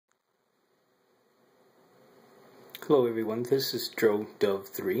Hello everyone, this is Joe Dove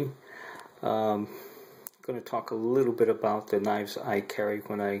 3. I'm going to talk a little bit about the knives I carry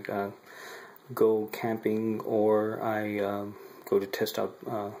when I go camping or I go to test out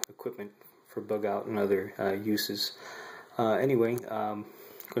equipment for bug out and other uses. Anyway, I'm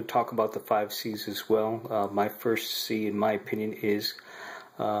going to talk about the 5 C's as well. My first C, in my opinion, is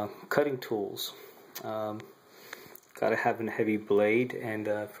cutting tools. Gotta have a heavy blade, and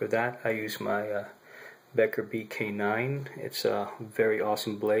for that I use my Becker BK9. It's a very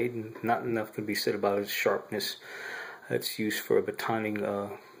awesome blade, and not enough can be said about its sharpness. It's used for a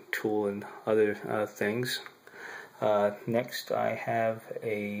batoning tool and other things. Next I have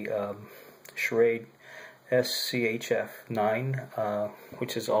a Schrade SCHF9,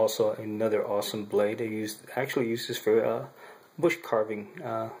 which is also another awesome blade. I actually use this for bush carving,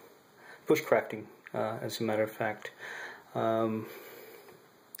 bushcrafting, as a matter of fact.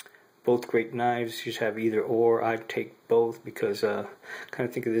 Both great knives. You should have either or. I'd take both because kind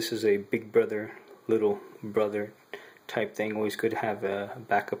of think of this as a big brother, little brother type thing. Always good to have a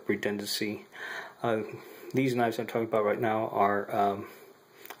backup redundancy. These knives I'm talking about right now are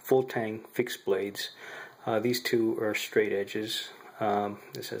full tang fixed blades. These two are straight edges.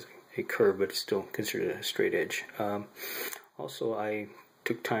 This has a curve, but it's still considered a straight edge. Also, I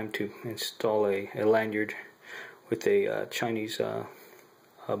took time to install a lanyard with a Chinese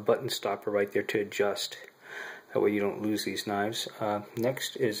button stopper right there to adjust. That way you don't lose these knives.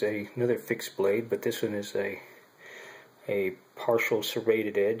 Next is another fixed blade, but this one is a partial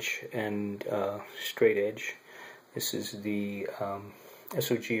serrated edge and straight edge. This is the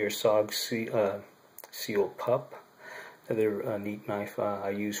SOG or SOG Seal Pup. Another neat knife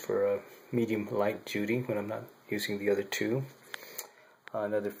I use for medium light duty when I'm not using the other two.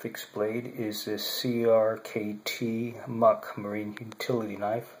 Another fixed blade is this CRKT Muck Marine Utility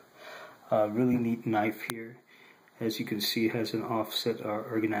Knife. Really neat knife here. As you can see, it has an offset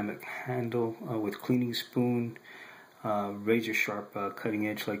ergonomic handle with cleaning spoon, razor sharp cutting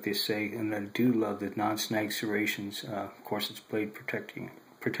edge like they say, and I do love the non-snag serrations. Of course, it's blade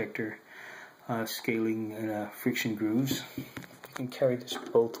protector, scaling and friction grooves. You can carry this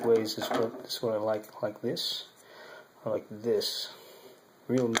both ways. This is what I like this. I like this.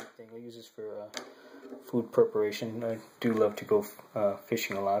 Real neat thing. I use this for food preparation. I do love to go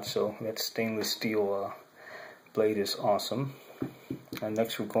fishing a lot, so that stainless steel blade is awesome. And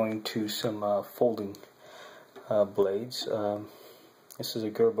next we're going to some folding blades. This is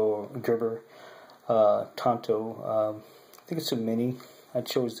a Gerber Tonto. I think it's a mini. I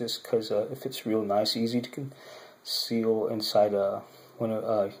chose this because it fits real nice, easy to conceal inside one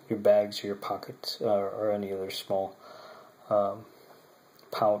of your bags or your pockets or any other small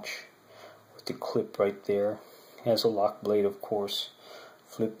pouch with the clip right there. It has a lock blade, of course,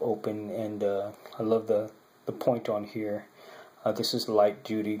 flip open, and I love the point on here. This is light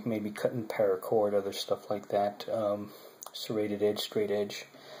duty, maybe cutting paracord, other stuff like that. Serrated edge, straight edge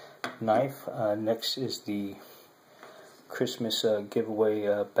knife. Next is the Christmas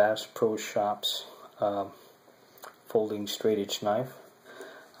giveaway Bass Pro Shops folding straight edge knife.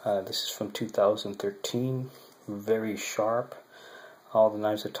 This is from 2013. Very sharp. All the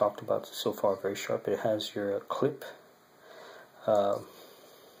knives I talked about so far are very sharp. It has your clip, your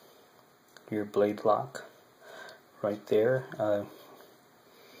blade lock right there.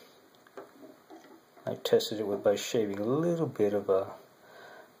 I tested it by shaving a little bit of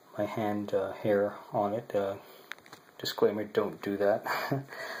my hand hair on it. Disclaimer, don't do that.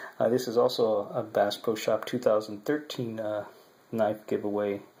 This is also a Bass Pro Shop 2013 knife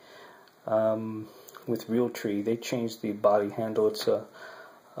giveaway. With Realtree. They changed the body handle. It's has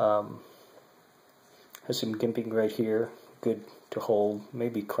some gimping right here, good to hold,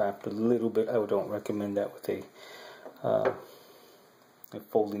 maybe cracked a little bit. I don't recommend that with a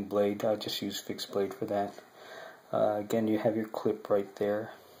folding blade. I just use fixed blade for that. Again, you have your clip right there,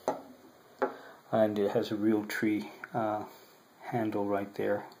 and it has a Realtree handle right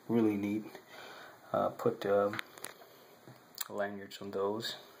there. Really neat. Put lanyards on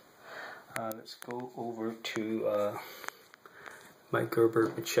those. Let's go over to my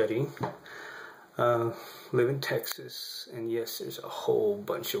Gerber machete. Live in Texas, and yes, there's a whole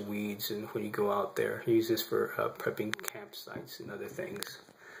bunch of weeds, and when you go out there, use this for prepping campsites and other things.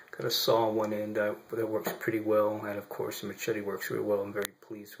 Got a saw on one end that works pretty well, and of course the machete works really well. I'm very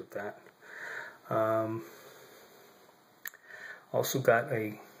pleased with that. Also got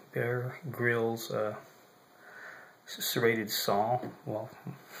a Bear Grylls serrated saw. Well,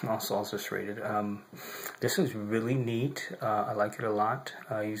 all saws are serrated. This is really neat. I like it a lot.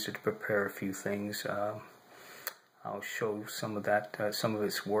 I use it to prepare a few things. I'll show some of that, some of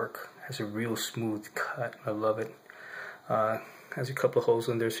its work. It has a real smooth cut. I love it. Has a couple of holes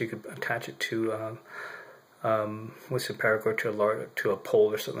in there, so you could attach it to with some paracord to a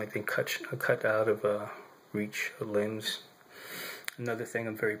pole or something like that, cut out of reach of limbs. Another thing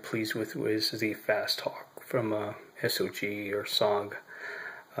I'm very pleased with is the Fast Hawk from SOG or SOG.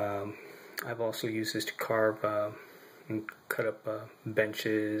 I've also used this to carve and cut up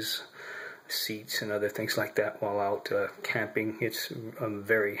benches, seats, and other things like that while out camping. I'm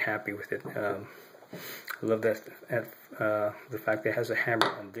very happy with it. I love that the fact that it has a hammer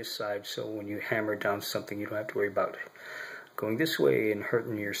on this side, so when you hammer down something, you don't have to worry about going this way and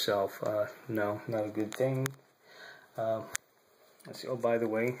hurting yourself. No, not a good thing. Let's see. Oh, by the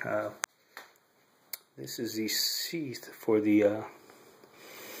way, this is the sheath for the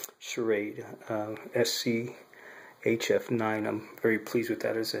Schrade SC-HF9. I'm very pleased with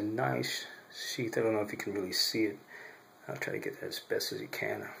that. It's a nice sheath. I don't know if you can really see it. I'll try to get that as best as you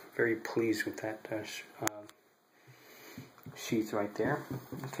can. Very pleased with that sheath right there.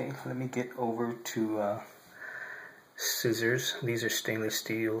 Okay, let me get over to scissors. These are stainless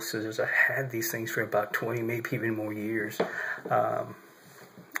steel scissors. I had these things for about 20, maybe even more years.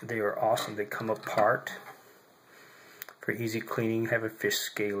 They are awesome. They come apart for easy cleaning. Have a fish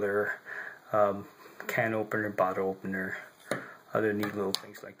scaler, can opener, bottle opener, other neat little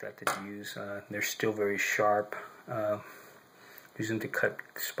things like that that you use. They're still very sharp. Use them to cut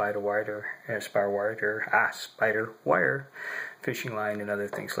spider wire, fishing line, and other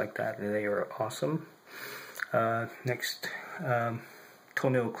things like that. And they are awesome. Next,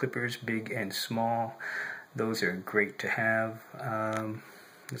 toenail clippers, big and small. Those are great to have.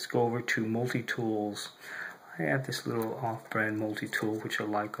 Let's go over to multi-tools. I have this little off-brand multi-tool which I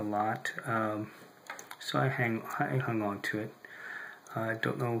like a lot. So I hung on to it. I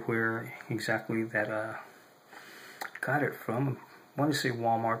don't know where exactly that got it from. I want to say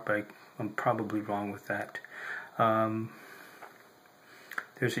Walmart, but I'm probably wrong with that.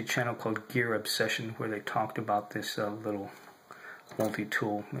 There's a channel called Gear Obsession where they talked about this little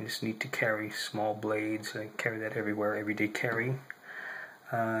multi-tool. It's neat to carry, small blades. I carry that everywhere, everyday carry.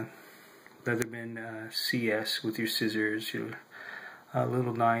 Leatherman CS with your scissors, your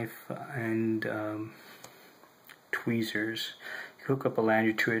little knife, and tweezers. You hook up a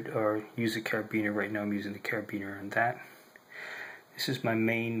lanyard to it or use a carabiner. Right now I'm using the carabiner on that. This is my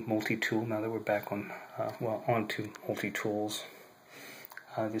main multi-tool now that we're back on, onto multi-tools.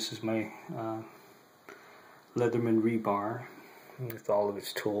 This is my Leatherman rebar with all of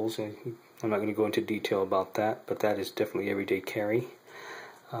its tools. I'm not going to go into detail about that, but that is definitely everyday carry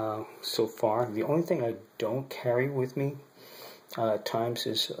so far. The only thing I don't carry with me at times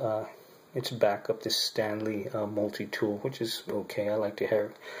is its backup, this Stanley multi-tool, which is okay. I like to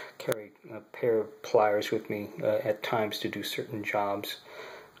carry a pair of pliers with me at times to do certain jobs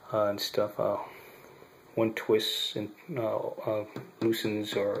and stuff. One twists and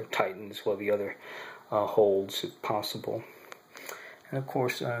loosens or tightens while the other holds if possible. And of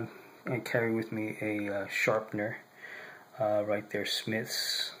course I carry with me a sharpener right there,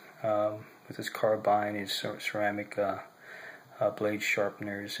 Smith's, with its carbine and ceramic blade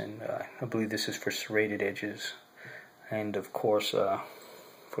sharpeners, and I believe this is for serrated edges. And of course for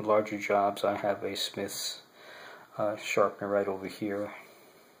larger jobs I have a Smith's sharpener right over here.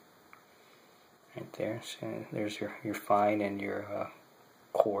 Right there, so there's your fine and your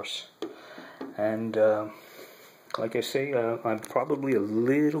coarse. And like I say, I'm probably a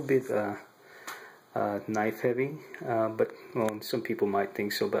little bit knife heavy, but well, some people might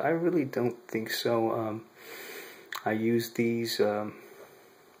think so, but I really don't think so. I use these and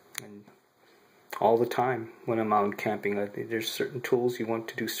all the time when I'm out camping. There's certain tools you want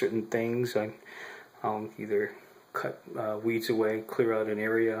to do certain things. I'll either cut weeds away, clear out an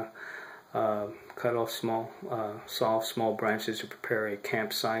area, cut off small branches to prepare a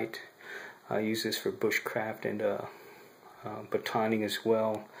campsite. I use this for bushcraft and batoning as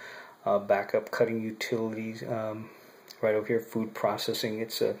well. Backup cutting utilities. Right over here, food processing.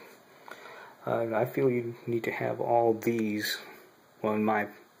 I feel you need to have all these. Well,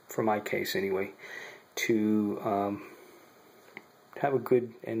 for my case anyway, to have a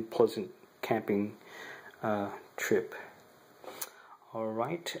good and pleasant camping trip. All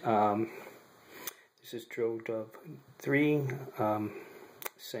right. This is Joe Dove 3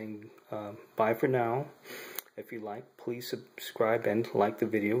 saying bye for now. If you like, please subscribe and like the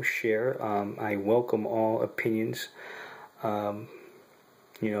video, share. I welcome all opinions.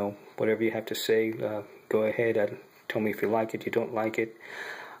 You know, whatever you have to say, go ahead. Tell me if you like it, you don't like it.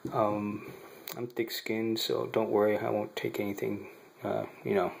 I'm thick-skinned, so don't worry. I won't take anything,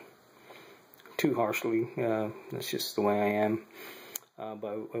 you know, too harshly. That's just the way I am.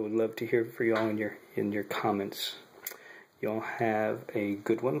 But I would love to hear from you all in your comments. Y'all have a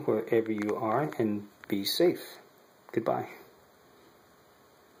good one wherever you are, and be safe. Goodbye.